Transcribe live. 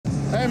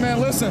Hey,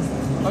 man, listen.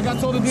 Like I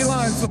told the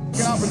D-line, it's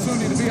an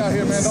opportunity to be out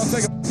here, man. Don't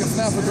take a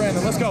snap for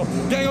granted. Let's go.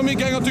 Gang on me,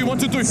 gang on three. 1,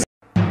 2, 3.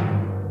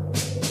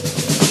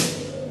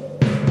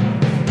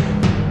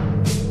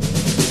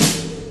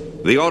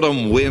 The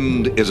autumn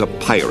wind is a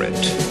pirate,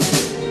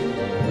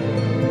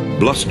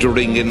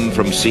 blustering in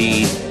from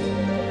sea.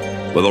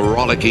 With a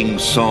rollicking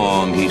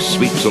song he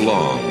sweeps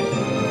along,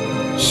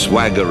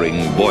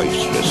 swaggering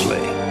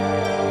boisterously.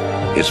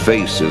 His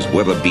face is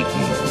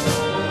weather-beaten.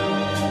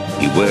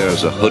 He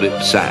wears a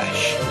hooded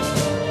sash,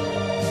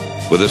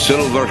 with a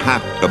silver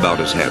hat about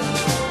his head,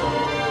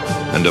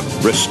 and a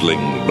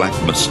bristling black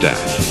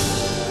mustache.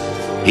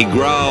 He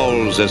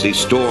growls as he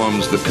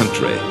storms the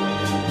country,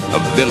 a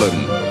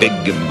villain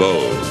big and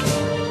bold.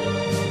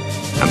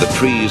 And the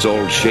trees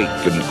all shake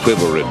and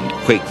quiver and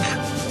quake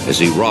as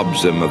he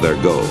robs them of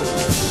their gold.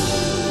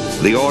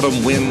 The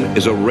autumn wind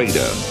is a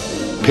raider,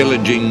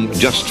 pillaging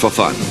just for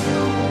fun.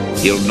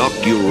 He'll knock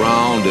you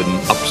round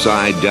and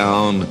upside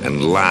down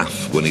and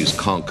laugh when he's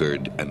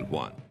conquered and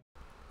won.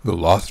 The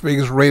Las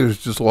Vegas Raiders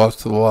just lost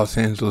to the Los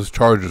Angeles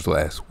Chargers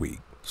last week.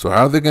 So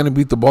how are they going to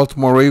beat the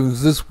Baltimore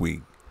Ravens this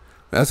week?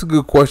 That's a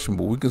good question,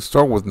 but we can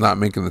start with not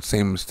making the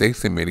same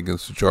mistakes they made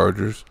against the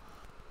Chargers.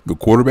 The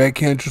quarterback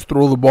can't just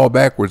throw the ball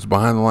backwards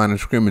behind the line of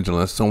scrimmage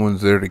unless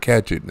someone's there to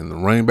catch it, and the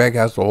running back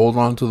has to hold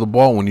on to the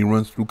ball when he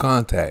runs through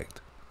contact.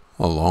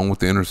 Along with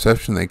the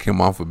interception that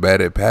came off a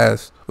batted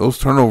pass, those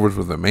turnovers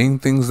were the main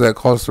things that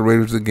cost the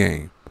Raiders the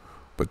game.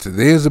 But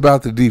today is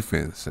about the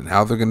defense and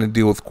how they're going to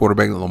deal with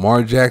quarterback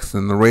Lamar Jackson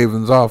and the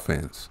Ravens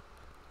offense.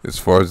 As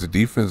far as the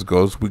defense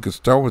goes, we could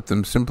start with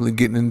them simply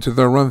getting into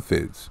their run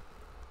fits.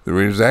 The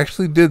Raiders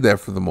actually did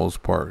that for the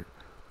most part.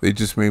 They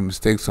just made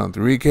mistakes on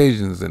 3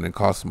 occasions, and it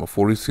cost them a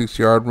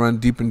 46-yard run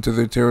deep into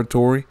their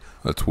territory,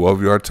 a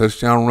 12-yard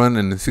touchdown run,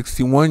 and a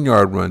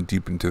 61-yard run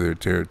deep into their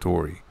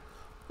territory.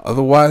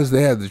 Otherwise,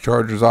 they had the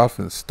Chargers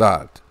offense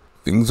stopped.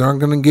 Things aren't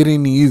going to get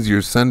any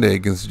easier Sunday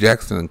against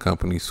Jackson and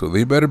company, so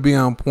they better be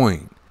on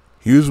point.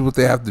 Here's what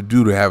they have to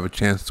do to have a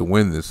chance to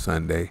win this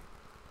Sunday.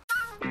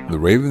 The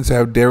Ravens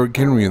have Derrick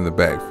Henry in the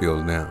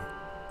backfield now.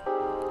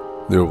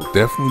 There will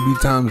definitely be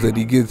times that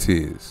he gets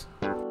his.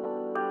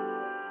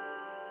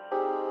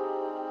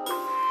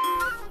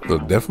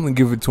 They'll definitely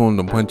give it to him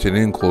to punch it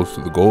in close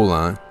to the goal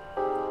line.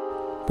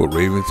 But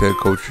Ravens head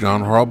coach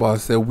John Harbaugh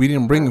said we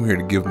didn't bring him here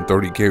to give him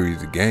 30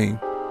 carries a game.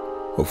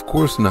 Of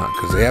course not,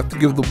 because they have to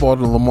give the ball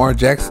to Lamar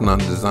Jackson on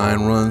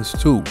design runs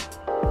too.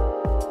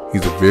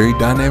 He's a very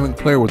dynamic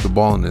player with the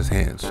ball in his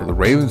hands, so the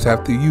Ravens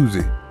have to use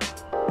it.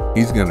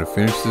 He's going to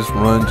finish this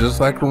run just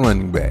like a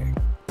running back.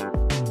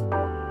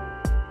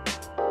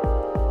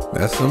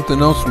 That's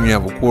something else when you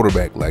have a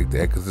quarterback like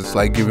that, because it's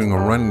like giving a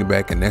running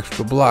back an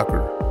extra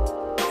blocker.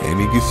 And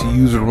he gets to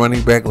use a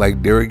running back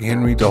like Derrick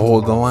Henry to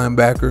hold the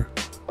linebacker.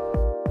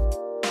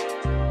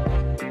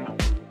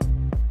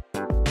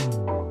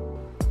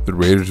 The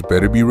Raiders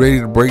better be ready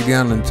to break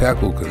down and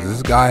tackle, because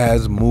this guy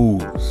has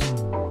moves.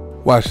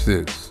 Watch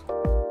this.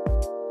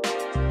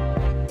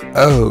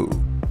 Oh.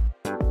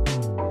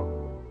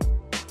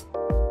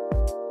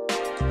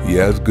 He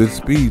has good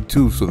speed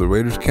too, so the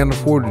Raiders can't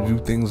afford to do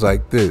things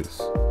like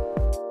this.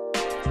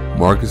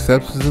 Marcus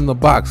Epps is in the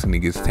box and he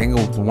gets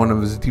tangled with one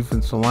of his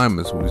defensive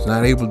linemen, so he's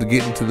not able to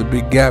get into the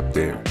big gap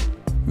there.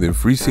 Then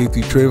free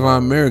safety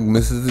Trayvon Merrick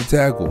misses the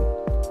tackle.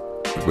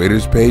 The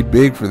Raiders paid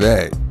big for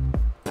that.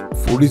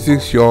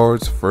 46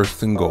 yards,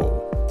 1st and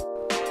goal.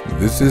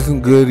 This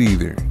isn't good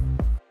either.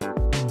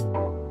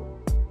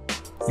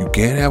 You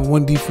can't have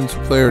one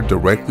defensive player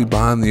directly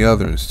behind the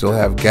other and still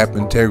have gap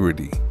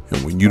integrity.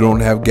 And when you don't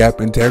have gap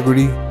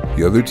integrity,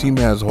 the other team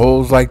has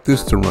holes like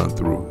this to run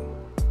through.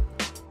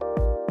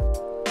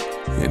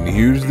 And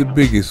here's the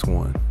biggest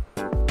one.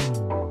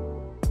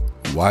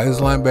 Why is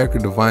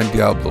linebacker Divine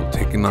Diablo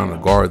taking on a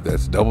guard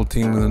that's double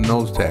teaming the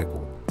nose tackle?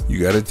 You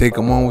gotta take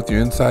him on with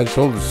your inside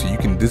shoulder so you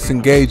can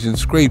disengage and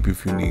scrape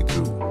if you need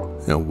to.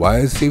 And why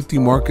is safety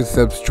Marcus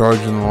Epps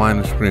charging the line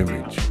of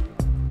scrimmage?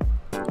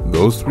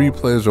 Those 3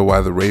 plays are why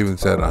the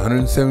Ravens had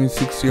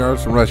 176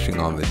 yards rushing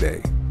on the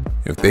day.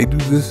 If they do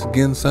this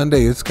again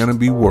Sunday, it's gonna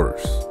be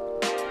worse.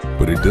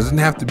 But it doesn't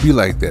have to be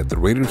like that. The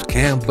Raiders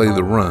can play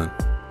the run.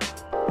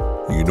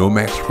 You know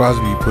Max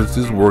Crosby puts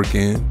his work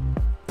in.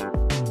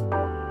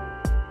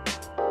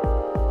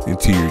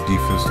 Interior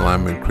defense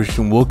lineman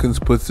Christian Wilkins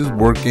puts his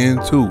work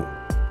in too.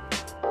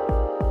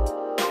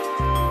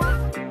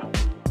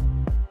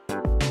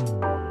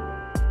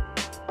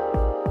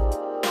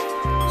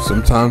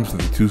 Sometimes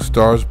the 2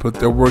 stars put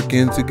their work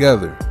in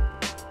together.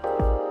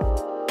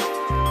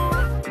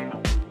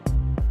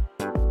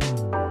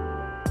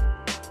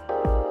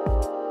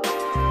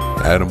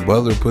 Adam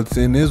Butler puts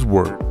in his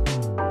work.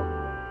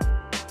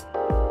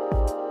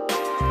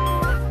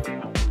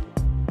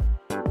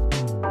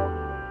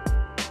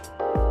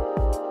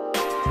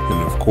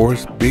 And of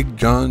course, Big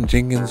John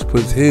Jenkins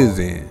puts his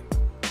in.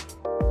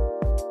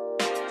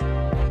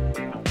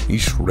 He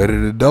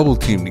shredded a double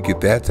team to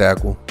get that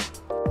tackle.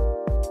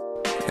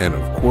 And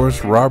of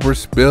course, Robert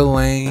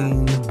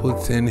Spillane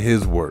puts in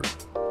his work.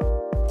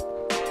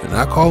 And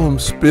I call him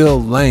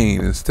Spill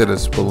Lane instead of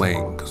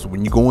Spillane, because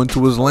when you go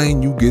into his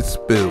lane, you get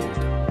spilled.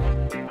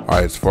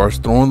 Alright, as far as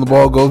throwing the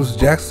ball goes,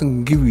 Jackson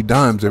can give you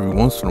dimes every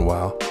once in a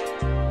while.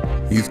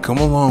 He's come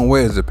a long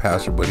way as a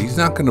passer, but he's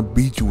not going to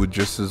beat you with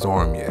just his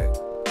arm yet.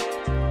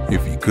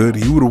 If he could,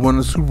 he would have won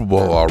the Super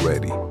Bowl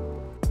already.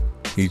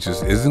 He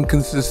just isn't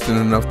consistent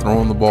enough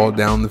throwing the ball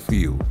down the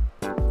field.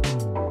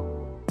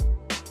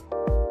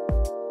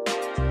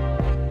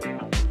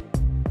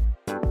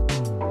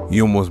 He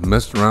almost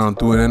messed around and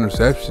threw an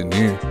interception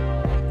here.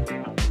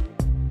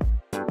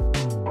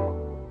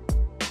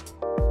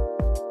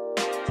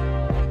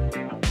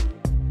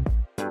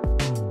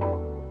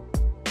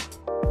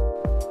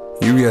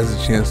 Here he has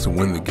a chance to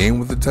win the game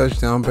with a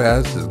touchdown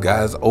pass. His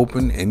guy's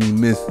open and he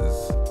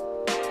misses.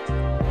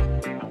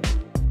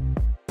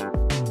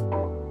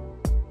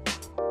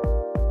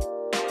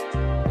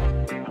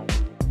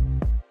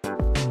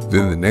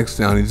 Then the next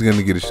down, he's going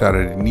to get a shot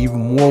at an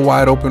even more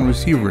wide open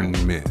receiver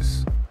and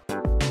miss.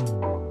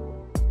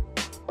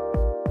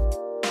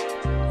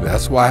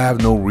 That's why I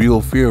have no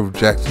real fear of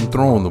Jackson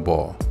throwing the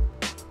ball.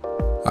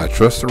 I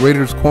trust the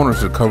Raiders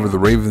corners to cover the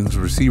Ravens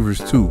receivers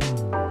too.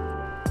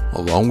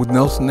 Along with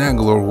Nelson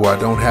Aguilar, who I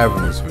don't have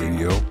in this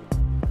video,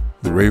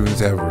 the Ravens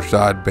have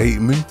Rashad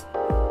Bateman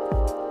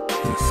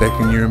and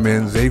second-year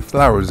man Zay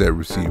Flowers at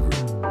receiver.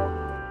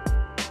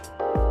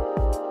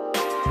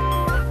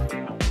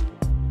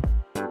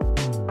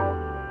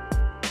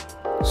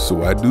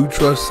 So I do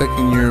trust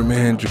second-year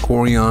man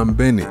Jacorian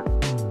Bennett.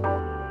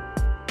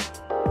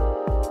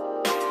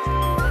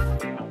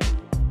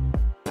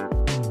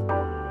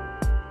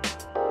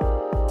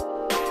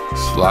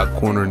 Slot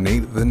corner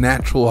Nate the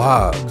Natural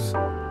Hobbs.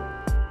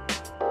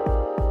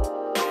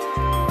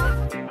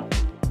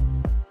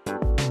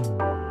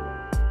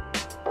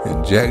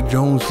 And Jack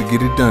Jones to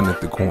get it done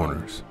at the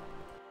corners.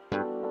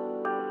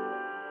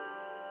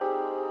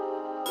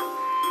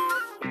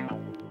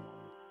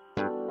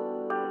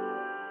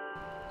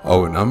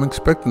 Oh, and I'm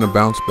expecting a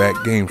bounce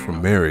back game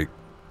from Merrick.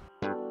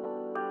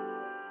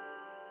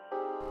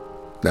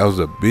 That was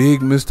a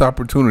big missed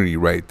opportunity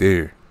right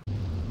there.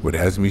 What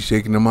has me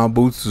shaking in my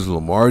boots is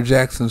Lamar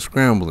Jackson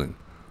scrambling,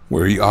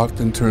 where he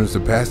often turns the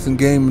passing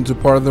game into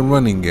part of the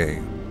running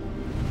game.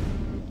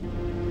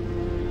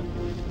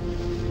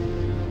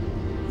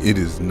 It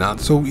is not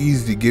so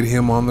easy to get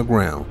him on the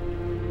ground.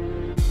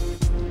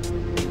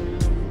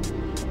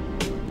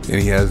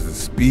 And he has the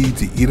speed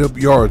to eat up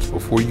yards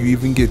before you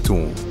even get to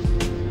him.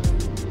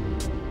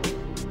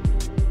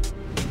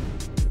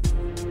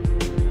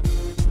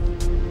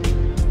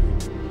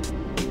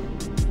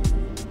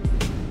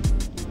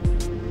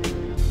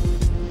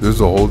 There's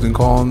a holding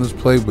call on this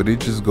play, but it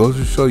just goes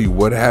to show you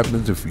what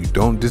happens if you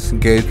don't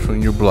disengage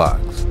from your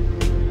blocks.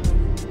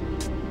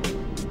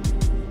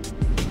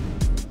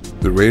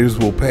 The Raiders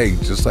will pay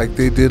just like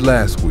they did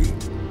last week.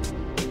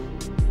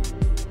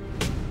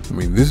 I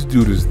mean, this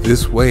dude is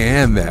this way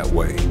and that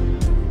way.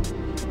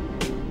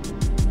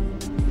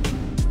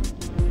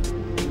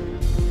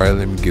 Alright,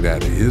 let me get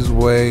out of his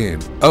way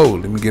and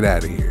let me get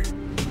out of here.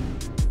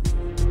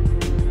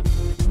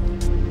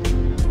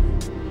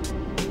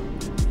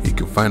 He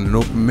can find an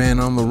open man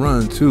on the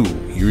run too.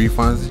 Here he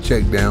finds the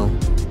check down.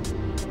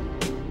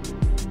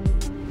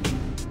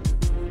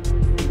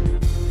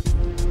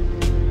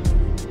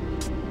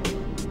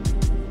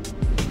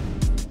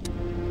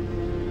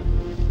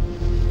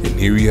 And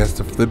here he has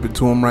to flip it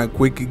to him right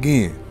quick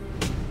again.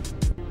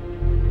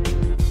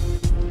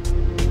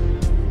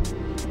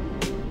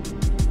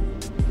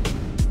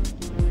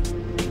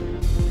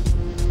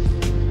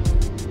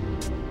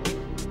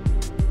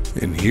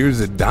 And here's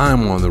a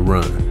dime on the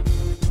run.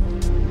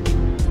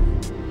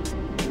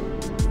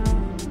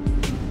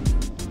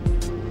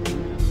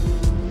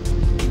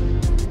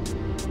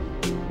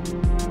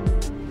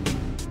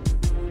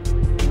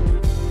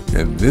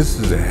 And this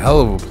is a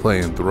hell of a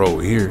play and throw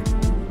here.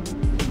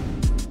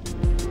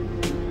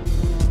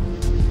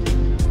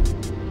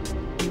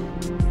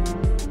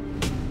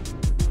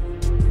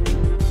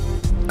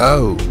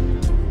 Oh.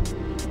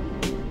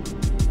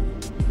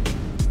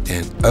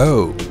 And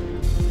oh.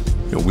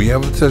 And we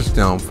have a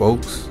touchdown,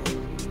 folks.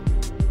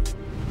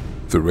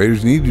 The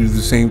Raiders need to do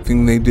the same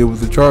thing they did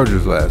with the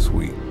Chargers last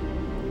week.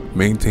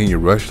 Maintain your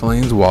rush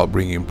lanes while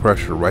bringing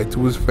pressure right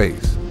to his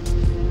face.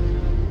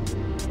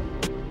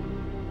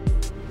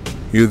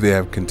 Here they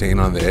have contain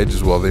on the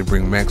edges while they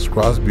bring Max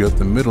Crosby up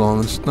the middle on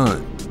the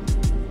stunt.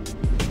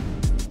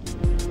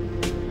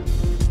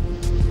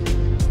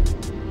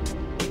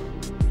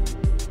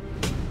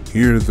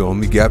 Here the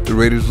only gap the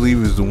Raiders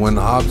leave is the one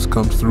Hobbs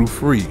comes through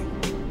free.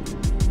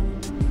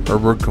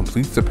 Herbert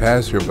completes the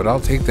pass here, but I'll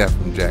take that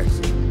from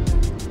Jackson.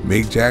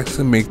 Make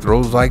Jackson make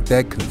throws like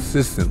that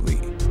consistently.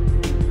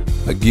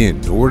 Again,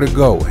 nowhere to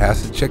go,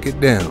 has to check it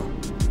down.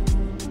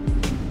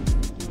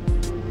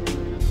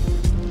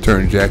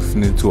 Turn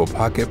Jackson into a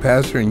pocket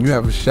passer and you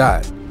have a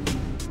shot.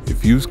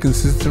 If he was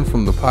consistent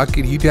from the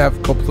pocket, he'd have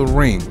a couple of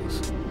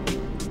rings.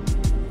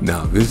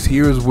 Now this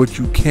here is what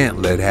you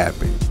can't let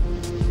happen.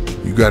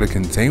 You gotta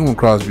contain when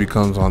Crosby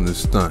comes on this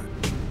stunt.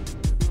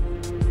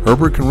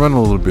 Herbert can run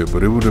a little bit,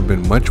 but it would have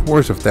been much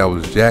worse if that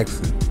was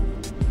Jackson.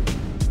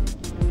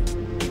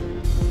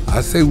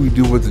 I say we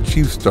do what the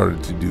Chiefs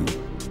started to do.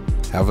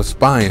 Have a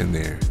spy in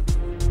there.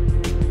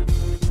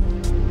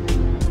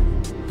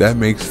 That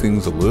makes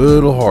things a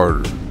little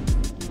harder.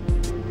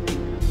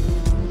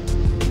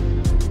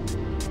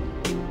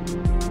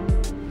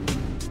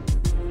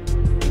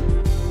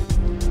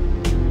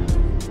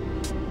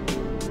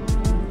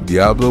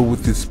 Diablo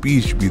with his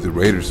speed should be the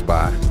Raiders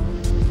spy.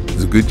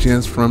 There's a good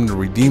chance for him to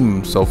redeem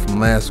himself from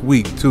last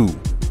week too.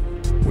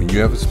 When you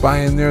have a spy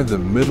in there, the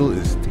middle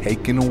is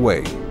taken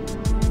away.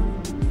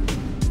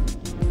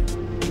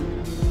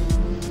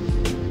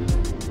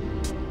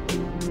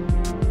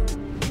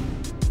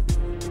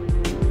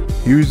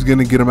 Here he's going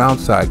to get him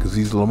outside because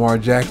he's Lamar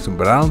Jackson,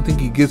 but I don't think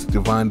he gets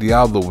Divine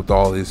Diablo with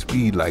all his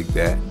speed like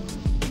that.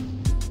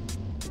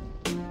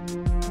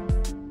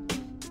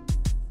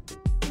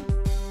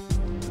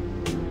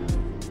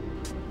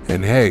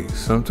 And hey,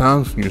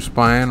 sometimes when you're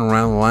spying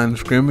around the line of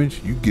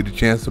scrimmage, you get a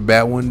chance to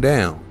bat one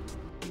down.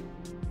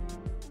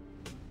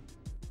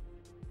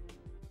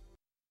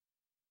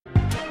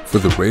 For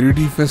the Raider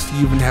defense to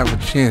even have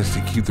a chance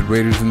to keep the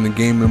Raiders in the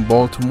game in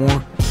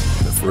Baltimore,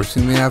 the first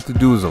thing they have to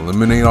do is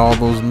eliminate all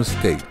those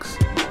mistakes.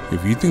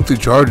 If you think the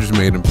Chargers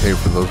made them pay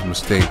for those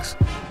mistakes,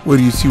 what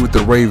do you see what the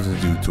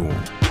Ravens do to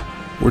them?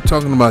 We're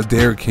talking about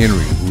Derrick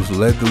Henry, who's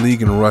led the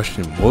league in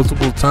rushing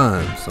multiple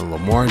times, and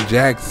Lamar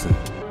Jackson,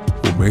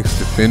 who makes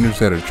defenders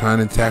that are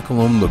trying to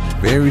tackle him look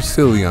very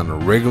silly on a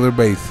regular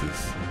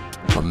basis.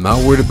 I'm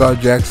not worried about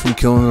Jackson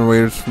killing the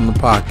Raiders from the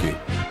pocket.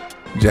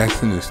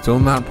 Jackson is still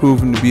not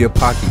proven to be a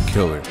pocket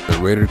killer. The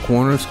Raider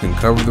corners can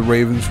cover the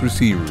Ravens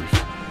receivers.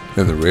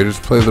 And the Raiders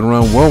play the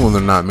run well when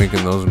they're not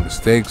making those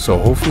mistakes, so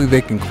hopefully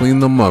they can clean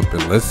them up,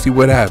 and let's see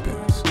what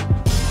happens.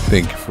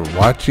 Thank you for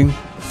watching.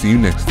 See you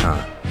next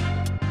time.